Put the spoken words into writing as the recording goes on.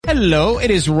Hello, it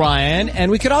is Ryan,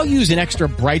 and we could all use an extra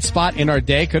bright spot in our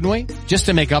day, couldn't we? Just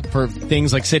to make up for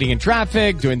things like sitting in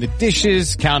traffic, doing the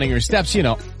dishes, counting your steps, you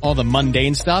know, all the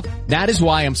mundane stuff. That is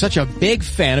why I'm such a big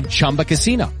fan of Chumba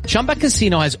Casino. Chumba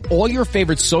Casino has all your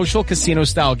favorite social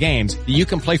casino-style games that you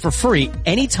can play for free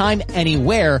anytime,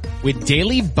 anywhere with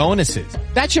daily bonuses.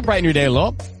 That should brighten your day a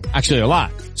little. Actually, a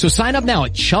lot. So sign up now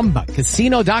at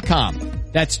ChumbaCasino.com.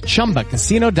 That's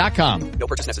ChumbaCasino.com. No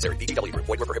purchase necessary. VGW Group.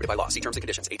 Void where prohibited by law. See terms and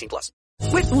conditions. 18+.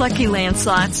 With Lucky Land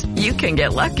Slots, you can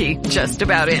get lucky just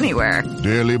about anywhere.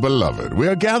 Dearly beloved, we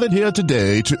are gathered here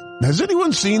today to... Has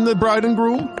anyone seen the bride and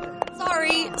groom?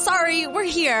 Sorry, we're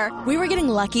here. We were getting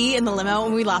lucky in the limo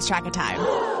and we lost track of time.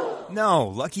 No,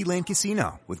 Lucky Land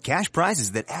Casino, with cash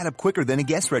prizes that add up quicker than a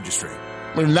guest registry.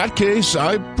 In that case,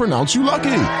 I pronounce you lucky.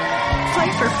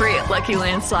 Play for free at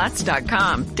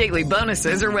LuckyLandSlots.com. Daily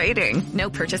bonuses are waiting. No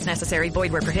purchase necessary.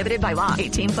 Void where prohibited by law.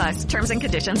 18+. Terms and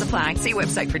conditions apply. See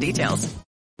website for details.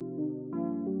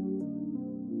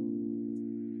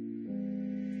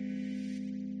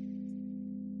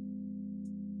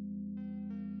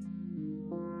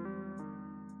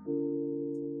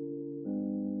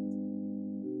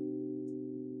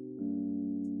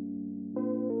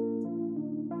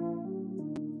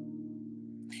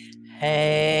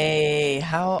 Hey,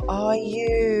 how are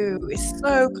you? It's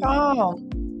so calm.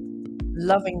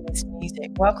 Loving this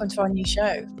music. Welcome to our new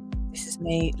show. This is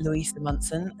me, Louisa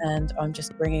Munson, and I'm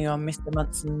just bringing on Mr.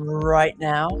 Munson right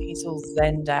now. He's all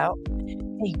zenned out.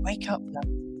 Hey, wake up, love.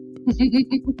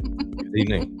 Good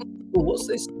evening. Well, what's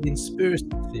this conspiracy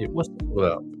theory? What's this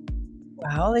about?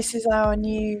 Well, this is our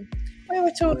new... We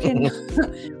were talking...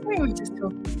 we were just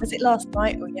talking... Was it last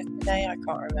night or yesterday? I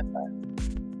can't remember.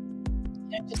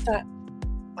 You know, just that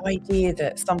idea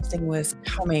that something was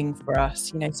coming for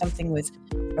us, you know, something was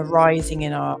arising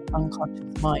in our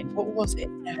unconscious mind. What was it?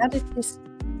 How did this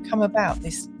come about,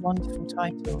 this wonderful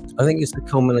title? I think it's the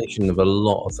culmination of a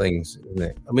lot of things, isn't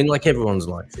it? I mean, like everyone's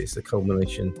life, it's a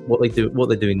culmination. What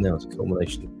they're doing now is a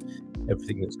culmination of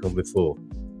everything that's gone before.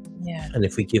 Yeah. And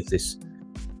if we give this...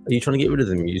 Are you trying to get rid of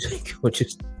the music or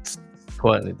just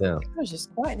quieten it down? I was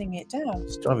just quietening it down.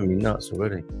 It's driving me nuts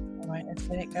already. All right, let's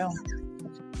let it go.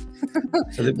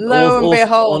 So Lo and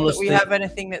behold, that we have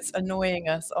anything that's annoying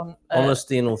us on.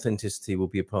 Honesty and authenticity will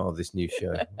be a part of this new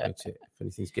show. Won't it? If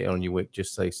anything's getting on your wick,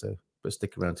 just say so. But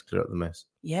stick around to clear up the mess.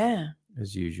 Yeah.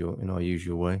 As usual, in our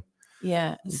usual way.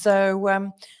 Yeah. So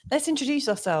let's introduce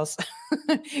ourselves,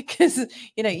 because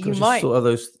you know you might sort of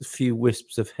those few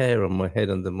wisps of hair on my head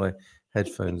under my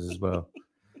headphones as well.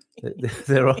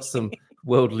 There are some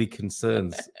worldly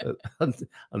concerns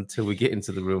until we get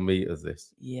into the real meat of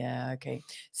this. Yeah, okay.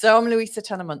 So I'm Louisa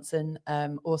Tanner Munson,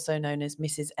 also known as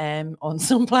Mrs. M on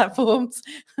some platforms.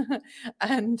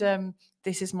 And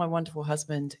this is my wonderful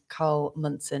husband, Carl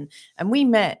Munson. And we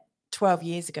met 12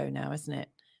 years ago now, isn't it?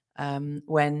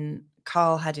 When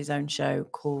Carl had his own show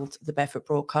called The Barefoot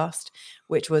Broadcast,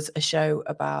 which was a show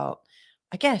about,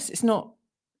 I guess it's not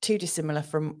too dissimilar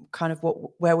from kind of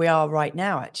where we are right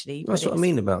now, actually. That's what I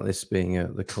mean about this being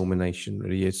the culmination,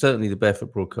 really. Certainly the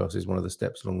Barefoot Broadcast is one of the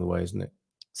steps along the way, isn't it?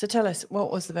 So tell us,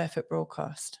 what was the Barefoot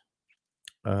Broadcast?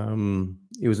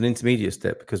 It was an intermediate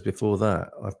step, because before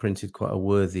that, I printed quite a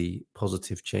worthy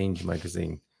Positive Change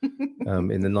magazine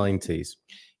in the 90s.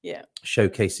 Yeah.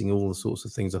 Showcasing all the sorts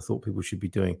of things I thought people should be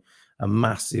doing. A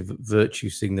massive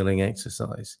virtue signaling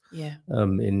exercise. Yeah.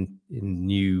 In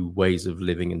new ways of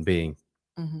living and being.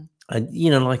 Mm-hmm. And, you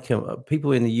know, like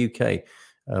people in the UK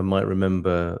might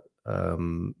remember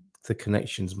the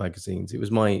Connections magazines. It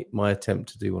was my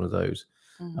attempt to do one of those.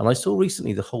 Mm-hmm. And I saw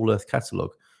recently the Whole Earth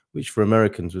Catalogue, which for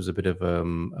Americans was a bit of a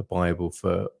Bible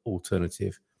for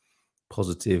alternative,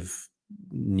 positive,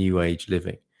 new age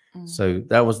living. Mm-hmm. So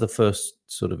that was the first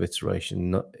sort of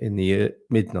iteration in the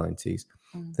mid-90s.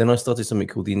 Mm-hmm. Then I started something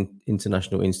called the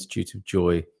International Institute of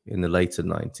Joy in the later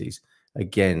 90s.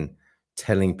 Again,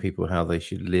 telling people how they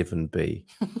should live and be,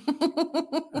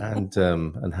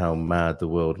 and how mad the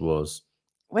world was.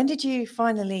 When did you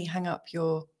finally hang up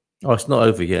your... Oh, it's not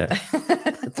over yet.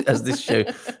 As this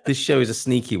show is a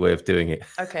sneaky way of doing it.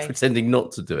 Okay. Pretending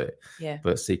not to do it. Yeah.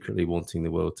 But secretly wanting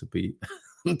the world to be,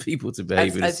 people to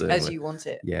behave as you want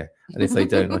it. Yeah. And if they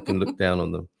don't, I can look down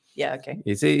on them. Yeah. Okay.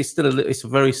 It's still it's a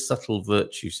very subtle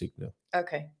virtue signal.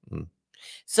 Okay. Mm.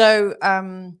 So,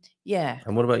 yeah.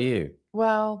 And what about you?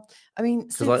 Well, I mean,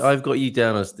 because I've got you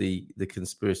down as the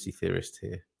conspiracy theorist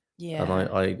here. Yeah. And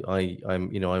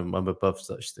I'm above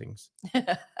such things.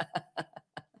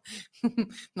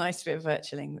 Nice bit of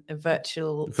virtualing.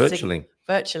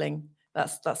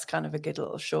 That's kind of a good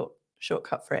little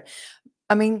shortcut for it.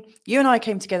 I mean, you and I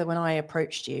came together when I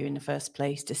approached you in the first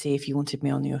place to see if you wanted me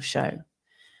on your show.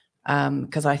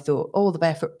 because I thought, oh, the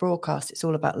Barefoot Broadcast, it's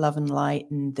all about love and light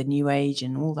and the new age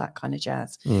and all that kind of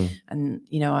jazz. And,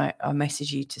 you know, I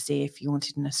messaged you to see if you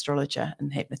wanted an astrologer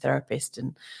and hypnotherapist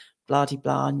and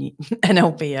blah-de-blah and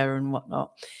NLPer and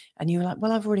whatnot. And you were like,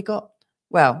 well, I've already got,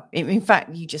 well, in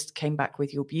fact, you just came back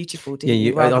with your beautiful, didn't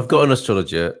you? I've got an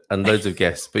astrologer and loads of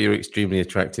guests, but you're extremely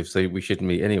attractive, so we should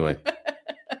meet anyway.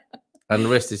 And the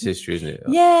rest is history, isn't it?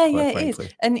 Yeah, it is.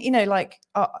 And, you know, like,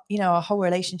 you know, our whole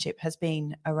relationship has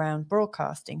been around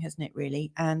broadcasting, hasn't it,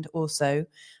 really? And also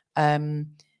the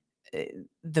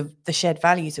shared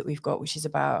values that we've got, which is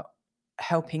about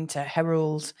helping to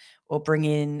herald or bring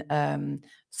in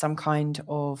some kind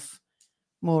of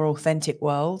more authentic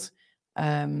world.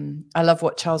 I love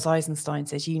what Charles Eisenstein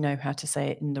says. You know how to say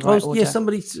it in the right order. Yeah,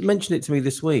 somebody mentioned it to me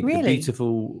this week. Really? The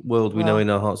beautiful world we know in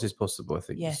our hearts is possible. I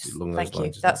think. Yes, along thank those you.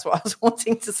 lines, That's what I was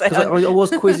wanting to say. I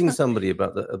was quizzing somebody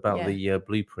about the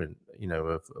blueprint. You know,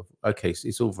 of okay, so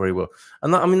it's all very well,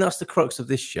 and that, I mean that's the crux of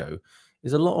this show.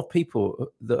 There's a lot of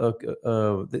people that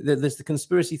are there's the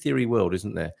conspiracy theory world,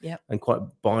 isn't there? Yeah. And quite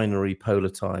binary polar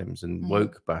times and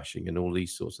woke bashing and all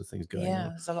these sorts of things going on. Yeah,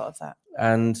 there's a lot of that.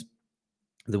 And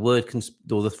the word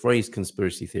or the phrase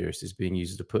conspiracy theorist is being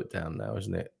used as a put down now,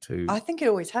 isn't it? I think it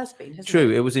always has been, hasn't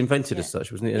True, it? it was invented as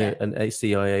such, wasn't it? A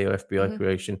CIA or FBI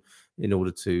creation in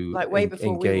order to like way before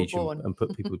engage we were born. and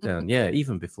put people down. Yeah,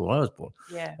 even before I was born.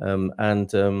 Yeah.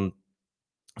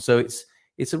 So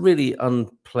it's a really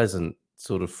unpleasant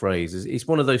sort of phrase. It's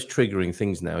one of those triggering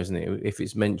things now, isn't it? If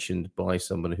it's mentioned by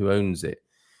someone who owns it,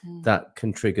 that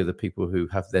can trigger the people who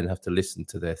have to listen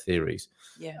to their theories.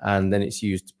 Yeah. And then it's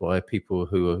used by people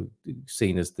who are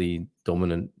seen as the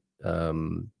dominant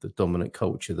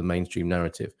culture, the mainstream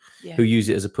narrative, who use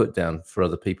it as a put down for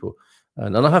other people.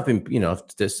 And I have been, you know, I've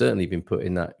certainly been put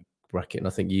in that bracket, and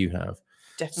I think you have.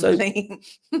 Definitely.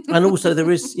 So, and also there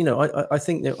is, you know, I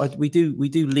think that we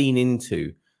do lean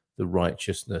into the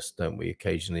righteousness, don't we,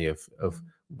 occasionally of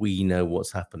we know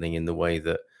what's happening in the way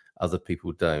that other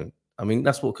people don't. I mean,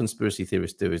 that's what conspiracy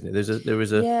theorists do, isn't it? There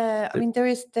is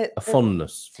a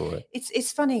fondness for it.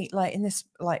 It's funny, like in this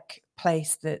like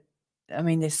place that, I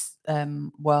mean, this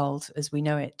world as we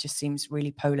know it just seems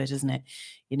really polar, doesn't it?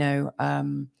 You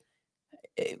know,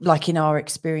 like in our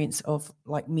experience of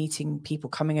like meeting people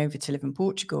coming over to live in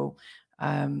Portugal,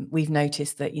 we've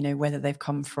noticed that, you know, whether they've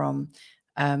come from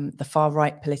the far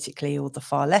right politically or the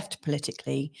far left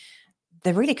politically,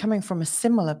 they're really coming from a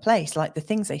similar place. Like the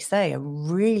things they say are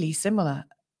really similar,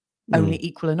 only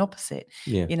equal and opposite.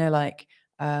 Yeah. You know, like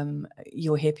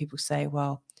you'll hear people say,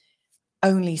 well,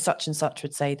 only such and such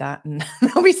would say that, and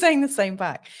they'll be saying the same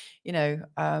back. You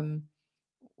know,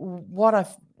 what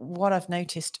I've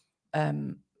noticed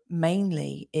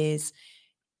mainly is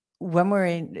when we're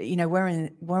in, you know,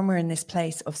 when we're in this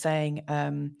place of saying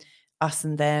us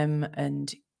and them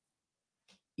and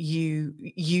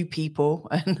you people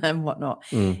and whatnot,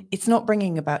 it's not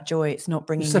bringing about joy. It's not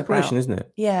bringing separation, isn't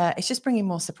it? Yeah, it's just bringing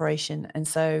more separation. And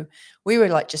so we were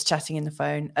like just chatting in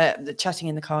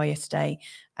the car yesterday,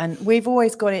 and we've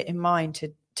always got it in mind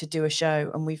to do a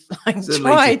show, and we've like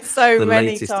tried so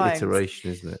many times.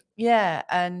 Iteration, isn't it? Yeah,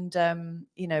 and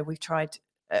you know, we've tried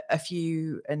a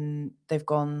few, and they've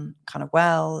gone kind of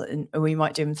well, and we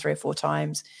might do them 3 or 4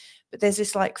 times. But there's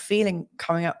this like feeling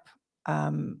coming up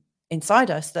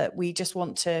inside us that we just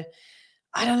want to,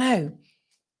 I don't know,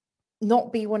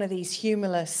 not be one of these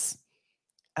humorless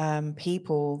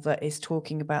people that is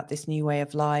talking about this new way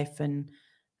of life and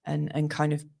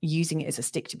kind of using it as a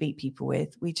stick to beat people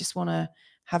with. We just want to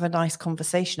have a nice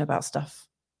conversation about stuff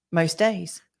most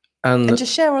days and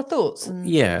just share our thoughts and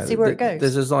see where it goes.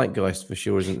 There's a zeitgeist for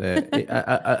sure, isn't there?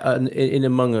 in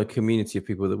among a community of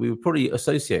people that we would probably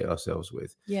associate ourselves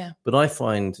with. Yeah. But I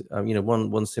find, you know,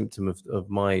 one symptom of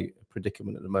my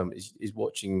predicament at the moment is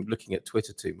looking at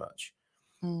Twitter too much.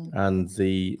 And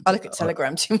I look at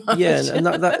Telegram too much. Yeah, and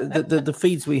the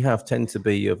feeds we have tend to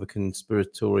be of a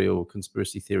conspiratorial,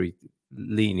 conspiracy theory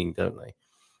leaning, don't they?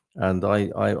 And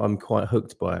I'm quite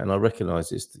hooked by it, and I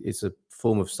recognise it's a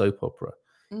form of soap opera.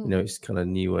 You know, it's kind of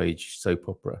new age soap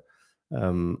opera,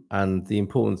 and the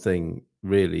important thing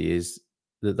really is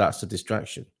that that's a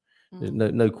distraction. There's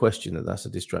no question that that's a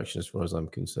distraction as far as I'm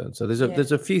concerned. So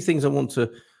there's a few things I want to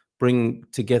bring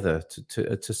together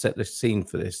to set the scene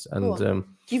for this. And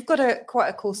you've got quite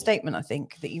a cool statement, I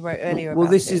think, that you wrote earlier. Well,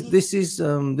 about this is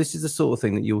the sort of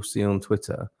thing that you'll see on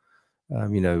Twitter.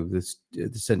 You know, the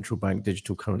central bank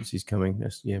digital currency is coming.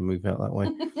 Let's move out that way.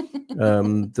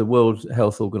 The World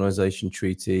Health Organization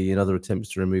treaty and other attempts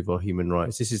to remove our human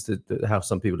rights. This is how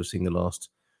some people have seen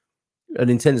an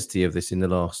intensity of this in the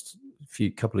last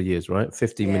couple of years, right?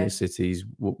 15-minute cities,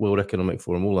 World Economic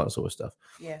Forum, all that sort of stuff.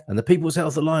 Yeah. And the People's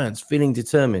Health Alliance feeling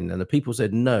determined, and the people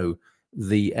said no,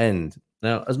 the end.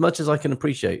 Now, as much as I can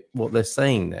appreciate what they're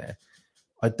saying there,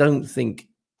 I don't think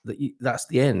that's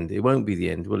the end. It won't be the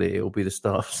end, will it? It'll be the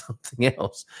start of something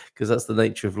else, because that's the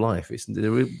nature of life. It's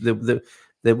there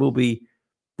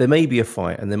may be a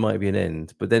fight and there might be an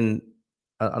end, but then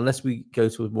unless we go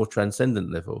to a more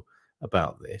transcendent level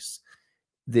about this,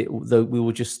 we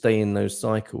will just stay in those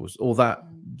cycles, or that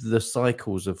the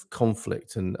cycles of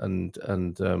conflict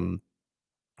and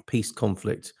peace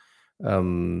conflict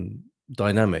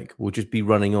dynamic will just be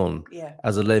running on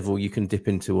as a level you can dip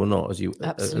into or not, as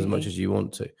much as you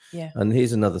want to. And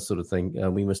here's another sort of thing: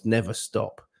 we must never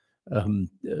stop.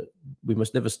 We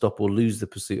must never stop or lose the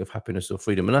pursuit of happiness or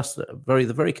freedom. And that's the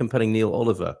very compelling Neil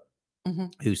Oliver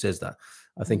who says that.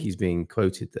 I think he's being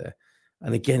quoted there.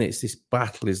 And again, it's this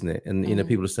battle, isn't it? And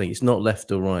people are saying it's not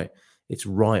left or right, it's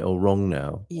right or wrong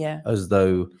now. Yeah. As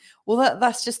though, well,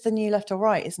 that's just the new left or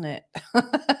right, isn't it?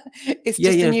 It's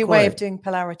just a new way of doing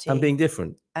polarity and being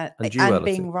different and duality. And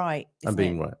being right. And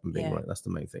being right. That's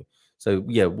the main thing. So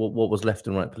what was left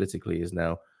and right politically is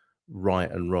now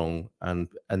right and wrong, and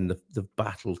the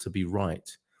battle to be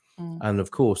right. And of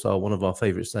course, one of our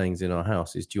favorite sayings in our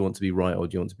house is, do you want to be right or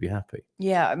do you want to be happy?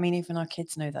 Yeah, I mean, even our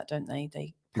kids know that, don't they?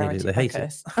 They hate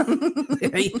it.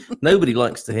 Nobody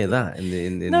likes to hear that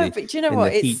but do you know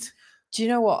what? Do you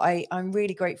know what? I'm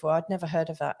really grateful. I'd never heard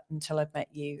of that until I'd met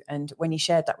you. And when you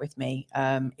shared that with me,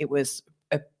 it was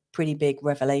a pretty big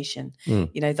revelation,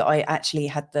 that I actually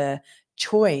had the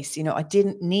choice. I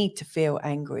didn't need to feel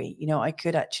angry. I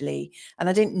could actually, and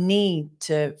I didn't need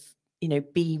to,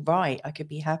 be right. I could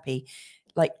be happy.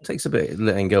 Like, it takes a bit of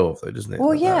letting go of, though, doesn't it?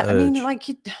 Well, I mean, like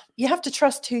you have to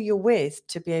trust who you're with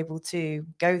to be able to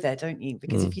go there, don't you?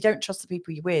 Because if you don't trust the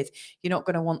people you're with, you're not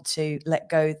going to want to let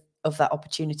go of that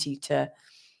opportunity to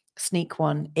sneak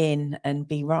one in and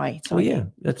be right. Well,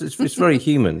 it's very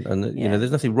human, and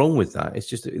there's nothing wrong with that. It's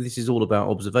just this is all about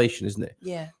observation, isn't it?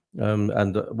 Yeah.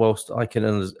 And whilst I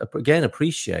can again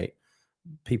appreciate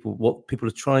what people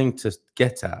are trying to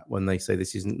get at when they say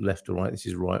this isn't left or right, this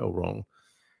is right or wrong,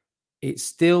 it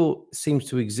still seems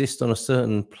to exist on a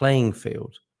certain playing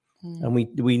field, and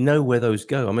we know where those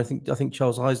go. I mean, I think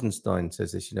Charles Eisenstein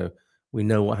says this. We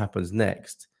know what happens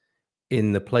next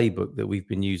in the playbook that we've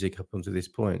been using up until this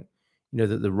point.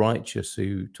 That the righteous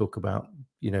who talk about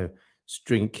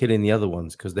killing the other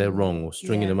ones because they're wrong, or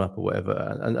stringing them up or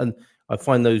whatever, and I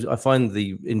find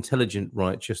the intelligent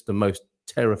righteous the most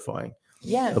terrifying.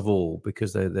 Of all,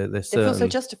 because they feel so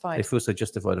justified. They feel so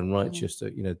justified and righteous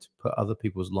to put other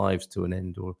people's lives to an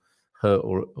end, or hurt,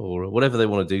 or whatever they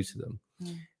want to do to them.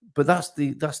 But that's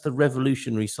the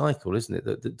revolutionary cycle, isn't it?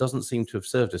 That doesn't seem to have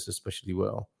served us especially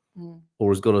well,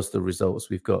 or has got us the results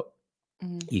we've got.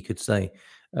 You could say.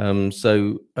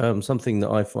 Something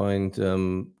that I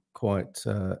find quite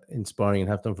inspiring and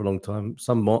have done for a long time.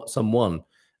 Someone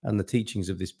and the teachings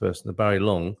of this person, the Barry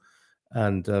Long.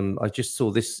 And I just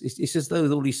saw this. It's as though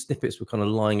all these snippets were kind of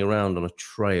lying around on a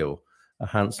trail, a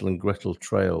Hansel and Gretel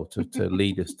trail to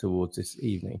lead us towards this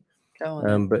evening. Go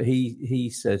on. But he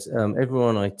says,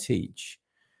 everyone I teach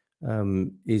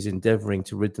is endeavoring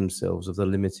to rid themselves of the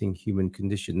limiting human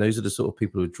condition. Those are the sort of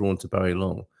people who are drawn to Barry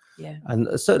Long. Yeah.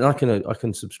 And certainly I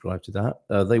can subscribe to that.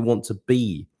 They want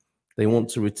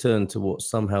to return to what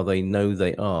somehow they know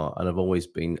they are and have always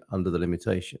been under the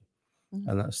limitation.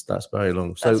 And that's Barry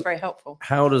Long. So that's very helpful.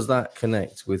 How does that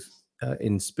connect with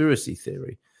conspiracy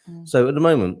theory? So at the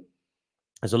moment,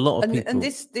 there's a lot of people. And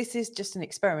this is just an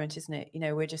experiment, isn't it?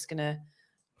 We're just going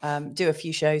to do a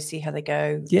few shows, see how they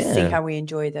go, see how we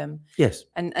enjoy them. Yes.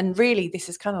 And really, this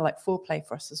is kind of like foreplay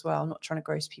for us as well. I'm not trying to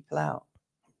gross people out.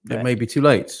 It may be too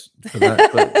late for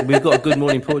that, but we've got a Good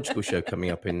Morning Portugal show coming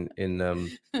up in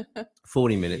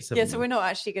 40 minutes. So we're not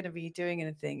actually going to be doing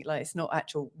anything. Like, it's not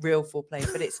actual real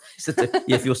foreplay, but it's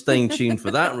if you're staying tuned for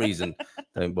that reason,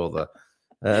 don't bother.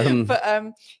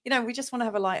 But we just want to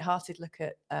have a light-hearted look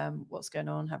at what's going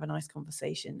on, have a nice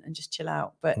conversation, and just chill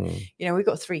out. But we've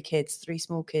got 3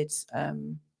 small kids,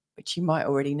 which you might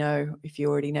already know if you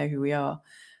already know who we are.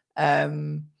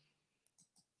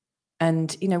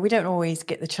 And, we don't always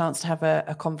get the chance to have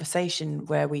a conversation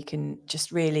where we can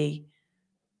just really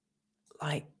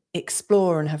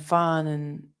explore and have fun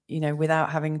and, without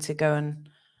having to go and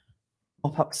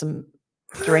mop up some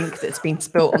drink that's been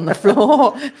spilt on the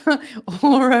floor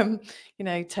or,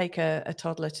 take a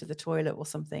toddler to the toilet or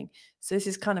something. So this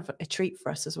is kind of a treat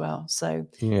for us as well. So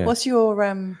what's your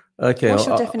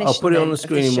definition? I'll put it on the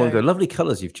screen in one go. Lovely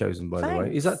colours you've chosen, by the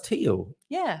way. Is that teal?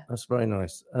 Yeah. That's very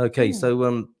nice. Okay.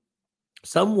 So,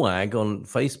 some wag on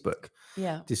Facebook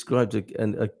Yeah. described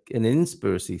an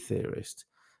inspiracy theorist,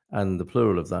 and the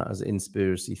plural of that as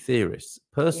inspiracy theorists.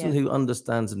 Person Yeah. who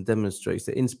understands and demonstrates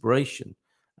that inspiration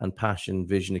and passion,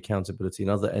 vision, accountability, and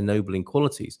other ennobling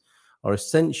qualities are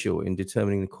essential in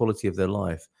determining the quality of their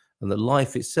life, and that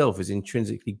life itself is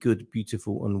intrinsically good,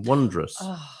 beautiful, and wondrous.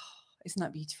 Oh, isn't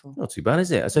that beautiful? Not too bad,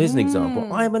 is it? So here's an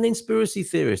example. I Mm. am an inspiracy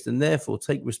theorist and therefore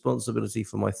take responsibility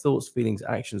for my thoughts, feelings,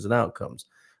 actions, and outcomes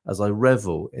as I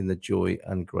revel in the joy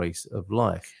and grace of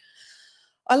life.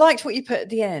 I liked what you put at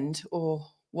the end, or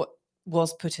what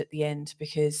was put at the end,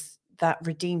 because that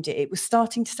redeemed it. It was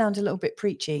starting to sound a little bit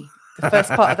preachy. The first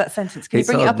part of that sentence. Can you It's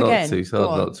bring it hard up not again? to, it's Go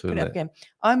hard on, not to, put it isn't up it? again.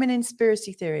 I'm an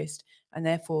inspiracy theorist, and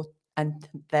therefore,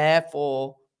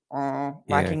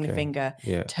 wagging the okay. finger,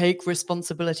 Yeah. take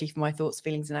responsibility for my thoughts,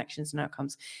 feelings, and actions and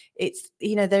outcomes. It's,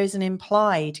 there is an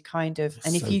implied kind of,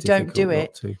 and if So you don't do difficult not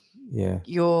it, to. Yeah.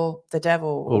 you're the devil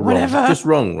or Or whatever. wrong. Just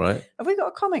wrong, right? Have we got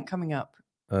a comment coming up?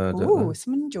 I don't Ooh, know.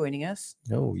 someone joining us.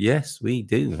 Oh, yes, we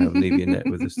do have Nevia Net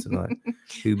with us tonight,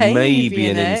 who Hey, may be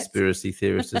an Nevia-Net. conspiracy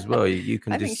theorist as well. You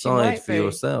can I think she decide might for be.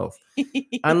 yourself.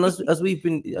 And as we've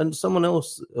been, and someone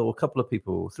else, or a couple of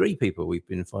people, 3 people we've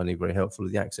been finding very helpful,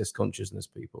 the access consciousness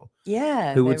people,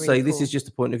 Yeah, who would they're say really this is cool. just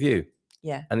a point of view.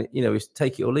 Yeah, And, it's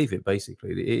take it or leave it, basically.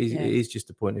 Yeah. It is just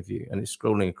a point of view, and it's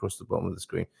scrolling across the bottom of the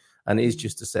screen. And it is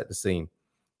just to set the scene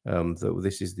that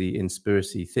this is the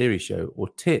Inspiracy Theory Show, or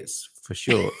TITS for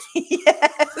short.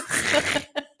 yes.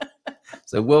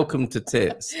 So welcome to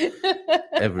TITS,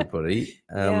 everybody.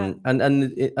 Yeah.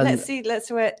 And Let's see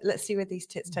where these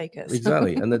tits take us.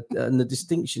 exactly. And the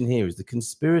distinction here is the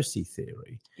conspiracy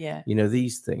theory. Yeah,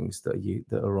 These things that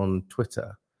are on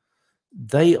Twitter,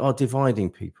 they are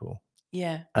dividing people,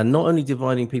 yeah, and not only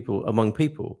dividing people among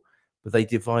people, but they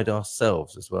divide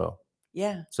ourselves as well.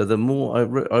 yeah, So the more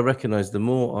I recognize, the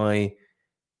more I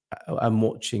am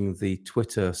watching the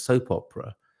Twitter soap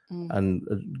opera and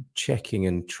checking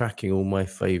and tracking all my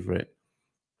favorite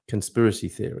conspiracy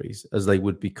theories, as they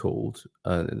would be called,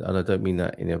 and I don't mean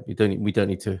that we don't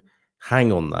need to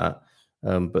hang on that,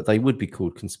 but they would be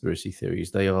called conspiracy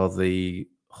theories. They are the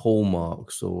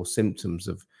hallmarks or symptoms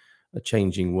of a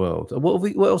changing world.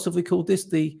 What else have we called this?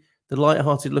 The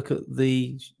light-hearted look at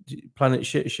the planet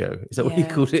shit show. Is that what you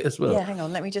Yeah. called it as well? yeah. Hang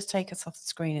on, let me just take us off the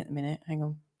screen at the minute. Hang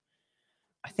on.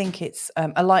 I think it's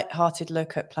a light-hearted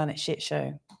look at Planet Shit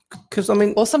Show, Because I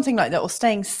mean, or something like that, or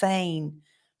staying sane.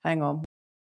 Hang on.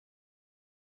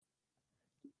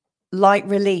 Light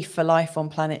relief for life on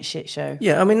Planet Shit Show.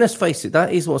 yeah, I mean, let's face it,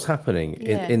 that is what's happening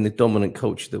Yeah. in the dominant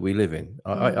culture that we live in.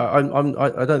 I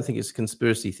don't think it's a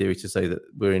conspiracy theory to say that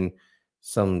we're in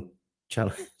some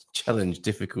challenge,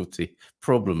 difficulty,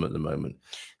 problem at the moment.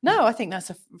 No, I think that's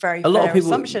a very A lot fair of people,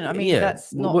 assumption. I mean,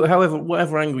 that's not.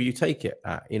 whatever angle you take it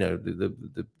at,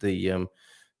 the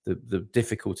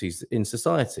difficulties in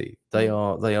society, they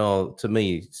are to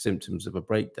me symptoms of a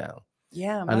breakdown.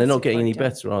 Yeah, And they're not massive getting any breakdown.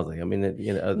 better, are they? I mean, No,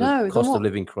 the the cost more- of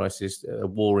living crisis, a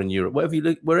war in Europe,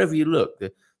 wherever you look,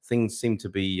 the things seem to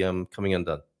be coming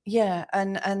undone. Yeah,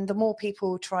 and the more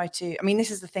people try to, I mean,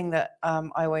 this is the thing that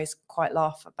I always quite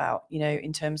laugh about,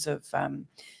 in terms of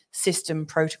system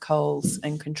protocols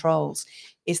and controls,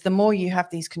 is the more you have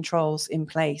these controls in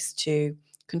place to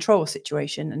control a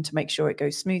situation and to make sure it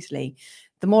goes smoothly,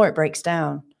 the more it breaks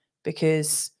down,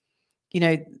 because,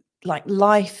 like,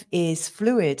 life is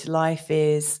fluid, life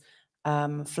is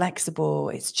flexible,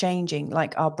 it's changing,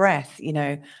 like our breath,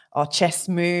 our chests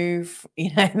move,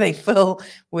 they fill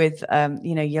with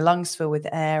your lungs fill with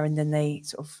air, and then they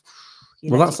sort of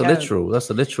That's a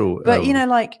literal but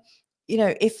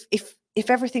if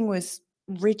everything was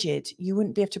rigid, you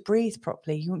wouldn't be able to breathe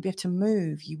properly, you wouldn't be able to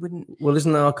move, you wouldn't. Well,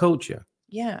 isn't that our culture?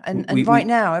 Yeah, and right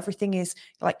now everything is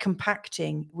like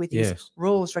compacting with these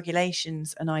rules,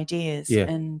 regulations, and ideas. Yeah.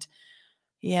 And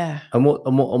yeah. And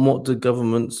what do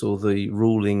governments or the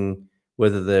ruling,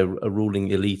 whether they're a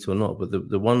ruling elite or not, but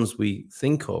the ones we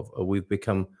think of, or we've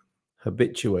become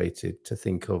habituated to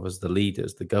think of as the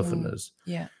leaders, the governors.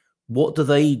 Yeah. What do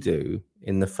they do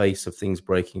in the face of things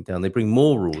breaking down? They bring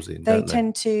more rules in. They don't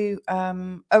tend to.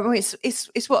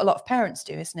 It's what a lot of parents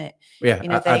do, isn't it?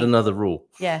 Yeah. Add another rule.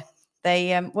 Yeah.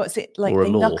 They what's it like? Or a They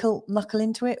law. knuckle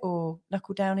into it, or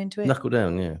knuckle down into it. Knuckle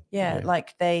down. Yeah. Yeah,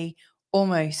 like they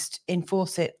almost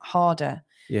enforce it harder.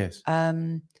 Yes.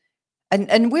 And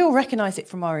we all recognize it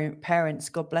from our parents,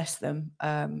 God bless them.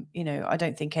 I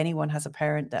don't think anyone has a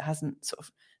parent that hasn't sort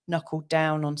of knuckled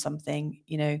down on something,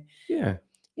 Yeah.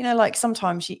 Like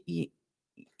sometimes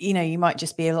you might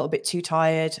just be a little bit too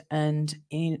tired, and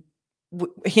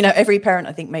every parent,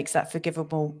 I think, makes that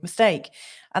forgivable mistake.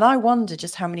 And I wonder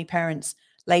just how many parents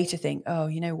later think, oh,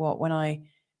 you know what, when I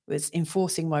was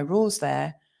enforcing my rules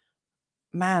there,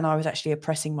 man, I was actually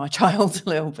oppressing my child a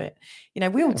little bit. You know,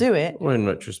 we all do it. Or in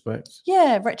retrospect.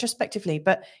 Yeah, retrospectively.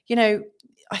 But, you know,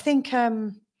 I think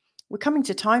we're coming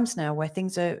to times now where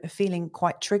things are feeling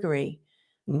quite triggery.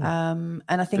 And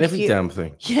I think every damn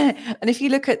thing. Yeah. And if you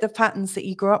look at the patterns that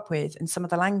you grew up with and some of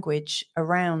the language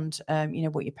around, you know,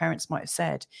 what your parents might have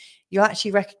said, you'll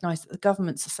actually recognize that the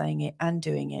governments are saying it and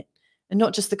doing it. And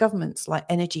not just the governments, like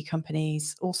energy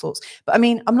companies, all sorts. But I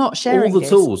mean, I'm not sharing all the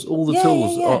tools,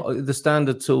 Yeah. are the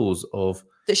standard tools of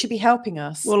that should be helping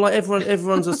us. Well, like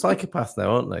everyone's a psychopath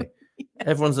now, aren't they? Yeah.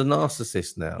 Everyone's a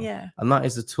narcissist now. Yeah. And that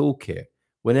is the toolkit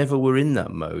whenever we're in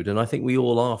that mode. And I think we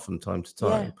all are from time to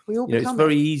time. Yeah, we all you know, it's become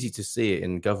very it. easy to see it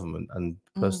in government and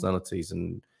personalities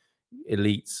and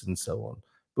elites and so on.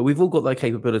 But we've all got that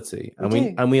capability, and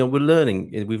we're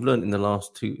learning. We've learned in the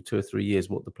last two or 3 years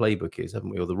what the playbook is, haven't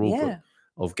we? Or the rule book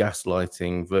of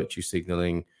gaslighting, virtue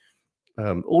signaling,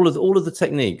 all of the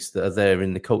techniques that are there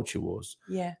in the culture wars.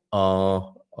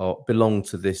 Are belong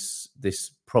to this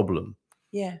problem.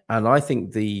 Yeah. And I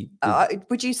think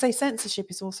would you say censorship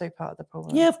is also part of the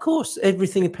problem? Yeah, of course.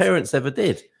 Everything parents ever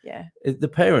did. Yeah. The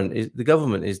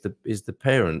government is the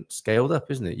parent scaled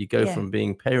up, isn't it? You go from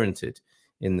being parented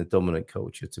in the dominant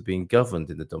culture to being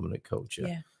governed in the dominant culture.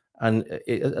 Yeah. And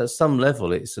at some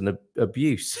level, it's an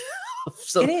abuse.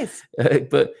 It is.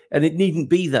 And it needn't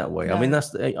be that way. No. I mean,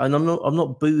 and I'm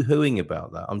not boo-hooing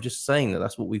about that. I'm just saying that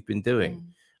that's what we've been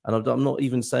doing. And I'm not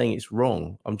even saying it's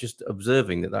wrong. I'm just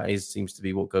observing that seems to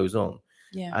be what goes on.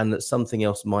 Yeah. And that something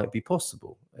else might be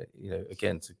possible. You know,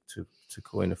 again, to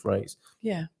coin a phrase.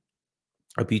 Yeah.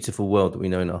 A beautiful world that we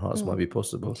know in our hearts might be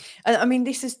possible. I mean,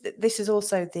 this is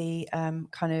also the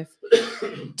kind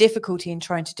of difficulty in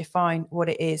trying to define what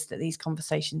it is that these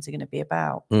conversations are going to be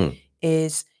about.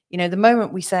 Is, you know, the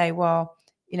moment we say, well,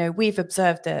 you know, we've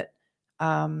observed that,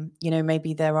 you know,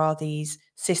 maybe there are these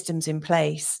systems in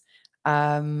place,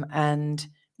 and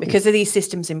because of these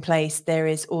systems in place, there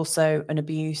is also an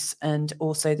abuse and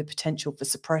also the potential for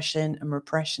suppression and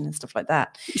repression and stuff like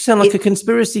that. You sound like a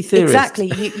conspiracy theorist.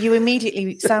 Exactly. You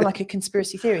immediately sound like a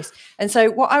conspiracy theorist. And so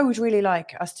what I would really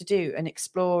like us to do and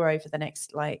explore over the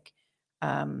next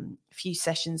few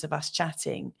sessions of us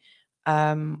chatting,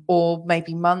 or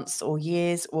maybe months or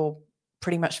years or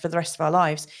pretty much for the rest of our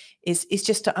lives, is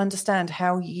just to understand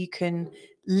how you can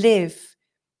live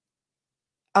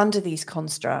under these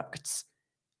constructs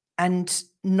and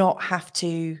not have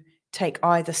to take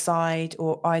either side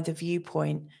or either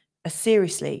viewpoint as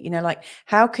seriously. You know, like,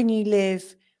 how can you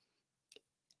live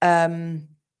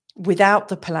without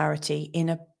the polarity in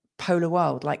a polar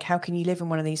world? Like, how can you live in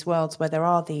one of these worlds where there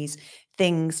are these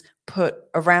things put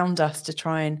around us to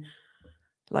try and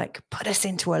like put us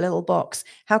into a little box?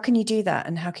 How can you do that?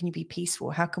 And how can you be peaceful?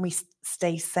 How can we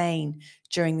stay sane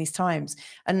during these times?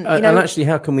 And, you know, and actually,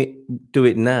 how can we do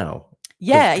it now?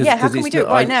 Yeah. How can we do it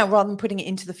right now rather than putting it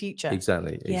into the future?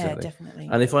 Exactly. Yeah, definitely.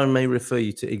 And if I may refer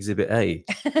you to Exhibit A,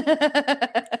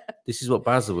 this is what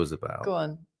Basil was about. Go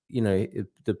on. You know,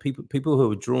 the people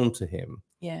who are drawn to him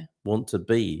want to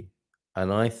be.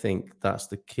 And I think that's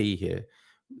the key here.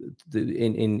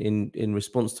 In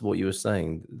response to what you were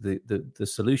saying, the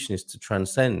solution is to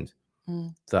transcend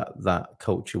that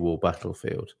culture war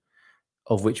battlefield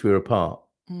of which we're a part.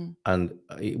 And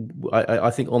I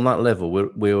think on that level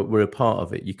we're a part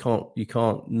of it. You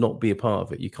can't not be a part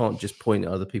of it. You can't just point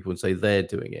at other people and say they're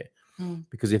doing it,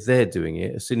 because if they're doing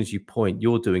it, as soon as you point,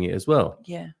 you're doing it as well.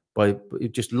 Yeah. By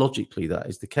just logically, that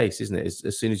is the case, isn't it?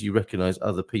 As soon as you recognize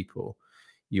other people,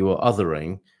 you are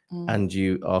othering. And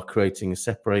you are creating a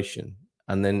separation.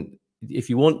 And then if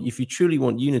you truly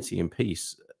want unity and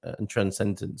peace and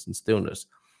transcendence and stillness,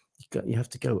 you have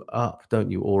to go up,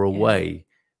 don't you? Or away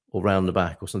or round the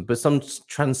back or something. But some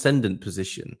transcendent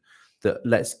position that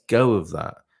lets go of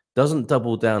that, doesn't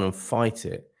double down and fight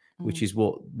it, which is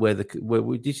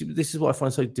this is what I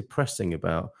find so depressing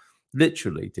about,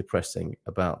 literally depressing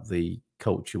about the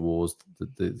culture wars,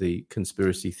 the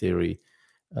conspiracy theory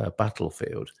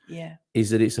battlefield, is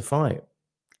that it's a fight,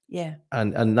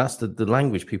 and that's the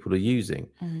language people are using.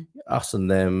 Us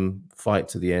and them, fight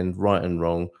to the end, right and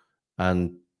wrong,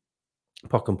 and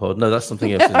pock and pod. No, that's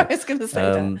something else. I was going to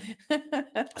say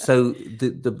that. So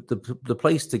the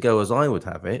place to go, as I would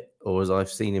have it, or as I've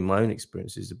seen in my own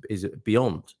experiences, is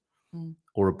beyond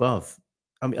or above.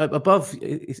 I mean, above,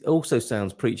 it also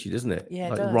sounds preachy, doesn't it? Yeah,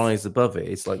 like it does. Rise above it.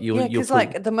 It's like you're because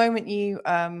like the moment you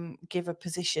give a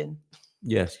position,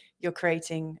 yes, you're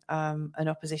creating an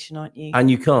opposition, aren't you? And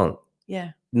you can't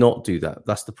not do that.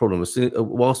 That's the problem.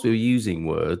 Whilst we're using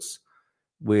words,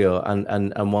 we are,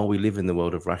 and while we live in the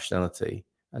world of rationality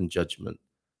and judgment,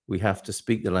 we have to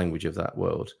speak the language of that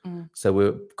world. So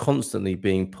we're constantly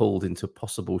being pulled into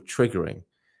possible triggering,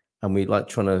 and we like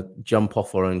trying to jump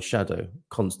off our own shadow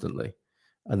constantly.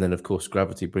 And then, of course,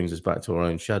 gravity brings us back to our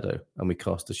own shadow, and we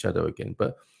cast the shadow again.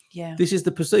 But this is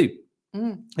the pursuit,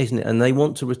 isn't it? And they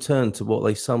want to return to what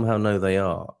they somehow know they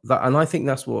are. And I think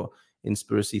that's what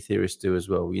conspiracy theorists do as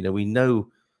well. You know, we know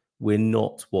we're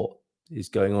not what is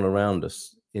going on around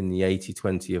us in the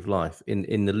 80-20 of life,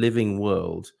 in the living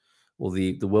world, or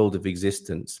the world of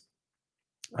existence,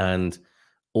 and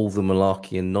all the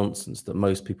malarkey and nonsense that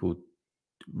most people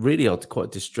really are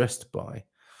quite distressed by.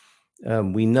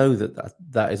 We know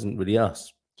that isn't really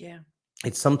us. Yeah,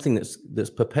 it's something that's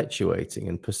perpetuating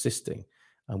and persisting,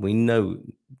 and we know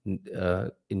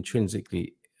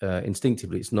intrinsically,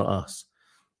 instinctively, it's not us.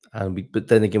 But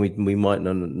then again, we might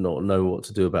not know what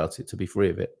to do about it to be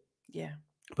free of it. Yeah,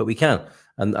 but we can,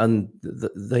 and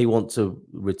they want to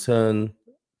return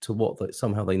to what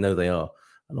somehow they know they are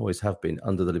and always have been,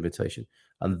 under the limitation.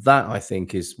 And that, I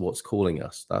think, is what's calling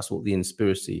us. That's what the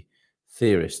conspiracy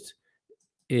theorist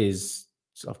is.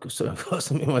 So I've got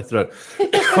something in my throat.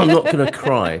 I'm not going to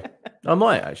cry. I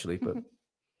might actually, but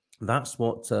that's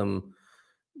what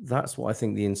I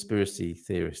think the conspiracy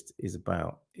theorist is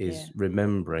about, is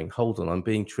remembering, hold on, I'm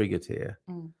being triggered here.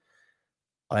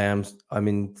 I'm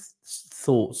in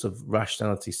thoughts of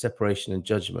rationality, separation, and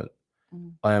judgment.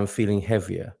 I am feeling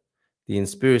heavier. The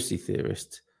conspiracy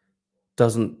theorist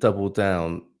doesn't double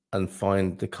down and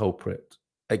find the culprit,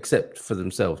 except for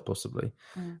themselves, possibly,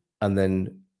 and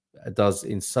then does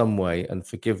in some way, and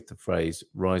forgive the phrase,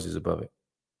 rises above it.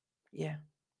 Yeah.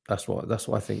 That's what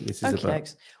I think this is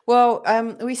about. Well,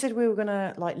 we said we were going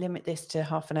to limit this to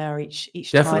half an hour each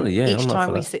Definitely, time. yeah, Each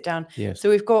time we sit down. Yes. So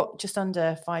we've got just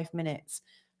under 5 minutes.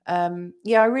 I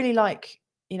really like,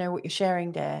 what you're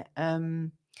sharing there.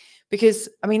 Because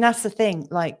I mean, that's the thing,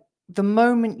 like the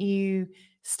moment you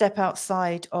step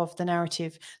outside of the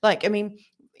narrative,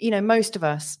 most of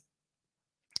us,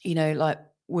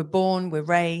 we're born, we're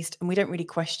raised, and we don't really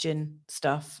question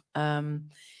stuff.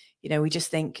 We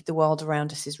just think the world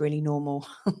around us is really normal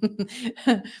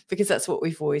because that's what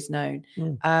we've always known.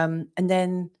 And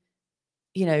then,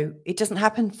 it doesn't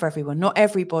happen for everyone. Not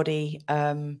everybody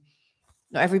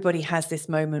has this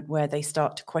moment where they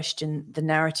start to question the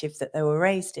narrative that they were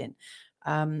raised in.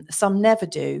 Some never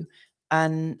do,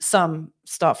 and some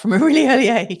start from a really early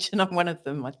age, and I'm one of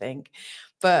them, I think.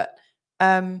 But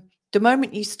the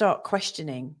moment you start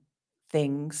questioning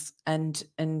things and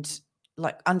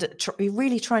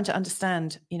really trying to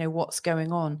understand, what's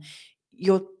going on,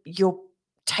 you're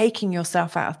taking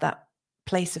yourself out of that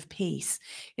place of peace.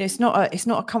 It's not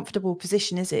a comfortable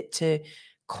position, is it, to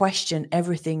question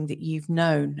everything that you've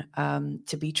known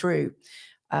to be true.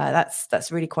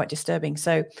 That's really quite disturbing.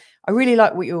 So I really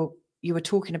like what you were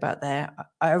talking about there.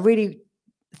 I really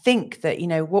think that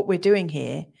what we're doing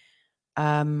here,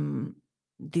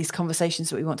 these conversations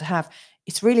that we want to have,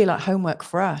 it's really like homework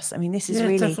for us. I mean, this is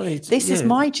is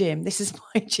my gym. This is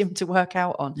my gym to work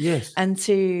out on. Yes. And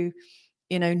to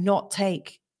not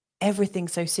take everything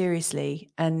so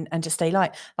seriously, and to stay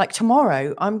light. Like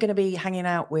tomorrow, I'm going to be hanging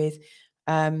out with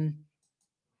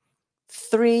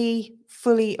 3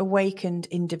 fully awakened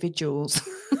individuals.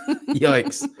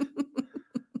 Yikes.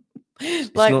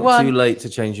 It's not too late to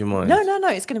change your mind. No,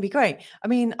 it's going to be great. I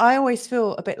mean, I always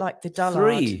feel a bit like the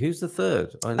dullard. 3? Who's the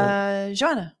third? I know.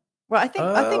 Joanna. Well, I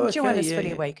think Joanna's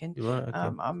fully awakened. You're right,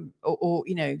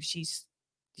 okay.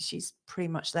 She's pretty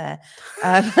much there.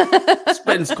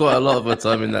 Spends quite a lot of her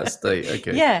time in that state.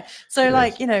 Okay. Yeah. So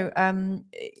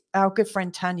our good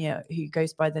friend Tanya, who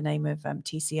goes by the name of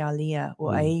TC Alia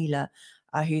or Aila,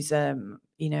 who's a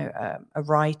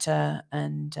writer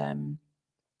and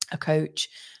a coach.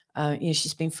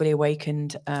 She's been fully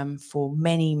awakened for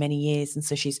many, many years, and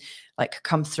so she's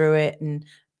come through it and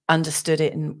understood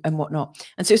it and whatnot.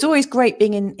 And so it's always great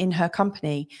being in her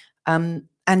company. And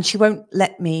she won't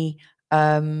let me.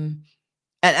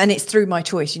 And it's through my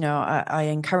choice, I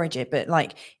encourage it.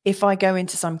 But if I go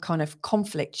into some kind of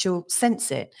conflict, she'll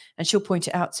sense it and she'll point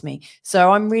it out to me.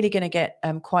 So I'm really going to get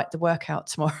quite the workout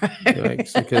tomorrow. Okay,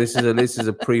 this is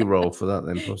a pre-roll for that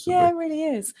then, possibly. Yeah, it really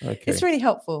is. Okay. It's really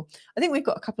helpful. I think we've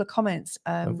got a couple of comments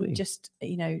just,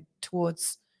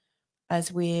 towards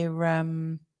as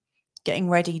we're getting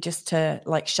ready just to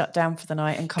shut down for the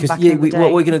night and come back.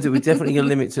 What we're going to do, we're definitely going to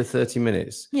limit to 30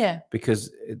 minutes. Yeah.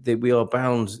 Because we are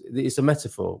bound. It's a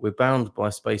metaphor. We're bound by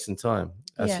space and time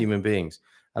as human beings.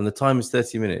 And the time is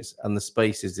 30 minutes, and the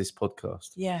space is this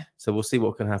podcast. Yeah. So we'll see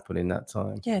what can happen in that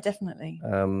time. Yeah, definitely.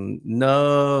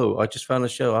 No, I just found a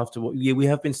show after what. Yeah, we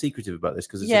have been secretive about this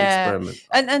because it's an experiment.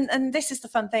 And this is the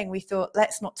fun thing. We thought,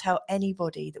 let's not tell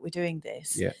anybody that we're doing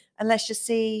this. Yeah. And let's just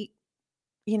see,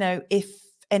 if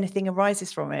anything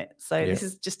arises from it. So this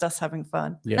is just us having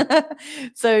fun. Yeah.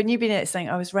 So Newbie is saying,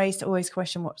 I was raised to always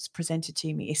question what's presented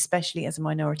to me, especially as a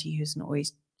minority who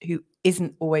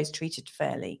isn't always treated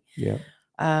fairly. Yeah.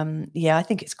 I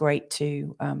think it's great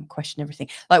to question everything.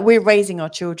 Like, we're raising our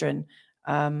children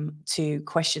to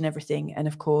question everything, and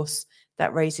of course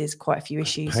that raises quite a few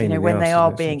issues. When they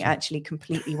are being actually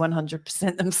completely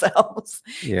 100% themselves.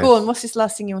 Yes. Go on. What's this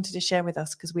last thing you wanted to share with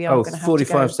us? Because we are going to have 45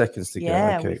 to go. seconds to go.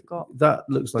 Yeah, okay. we've got. That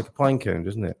looks like a pine cone,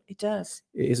 doesn't it? It does.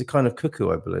 It is a kind of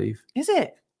cuckoo, I believe. Is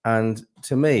it? And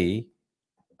to me,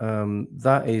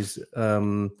 that is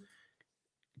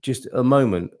just a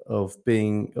moment of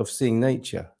seeing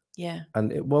nature. Yeah.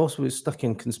 And whilst we're stuck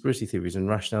in conspiracy theories and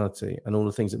rationality and all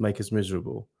the things that make us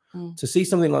miserable, to see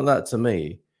something like that, to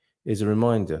me, is a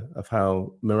reminder of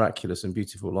how miraculous and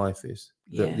beautiful life is.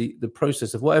 Yeah. The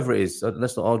process of whatever it is,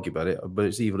 let's not argue about it, but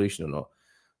it's evolution or not.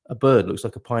 A bird looks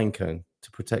like a pine cone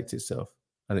to protect itself,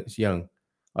 and it's young.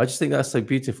 I just think that's so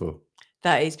beautiful.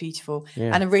 That is beautiful.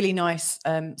 Yeah. And a really nice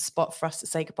spot for us to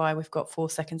say goodbye. We've got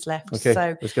 4 seconds left. Okay,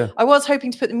 So let's go. I was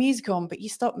hoping to put the music on, but you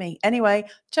stopped me. Anyway,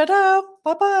 ta-da,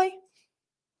 bye-bye.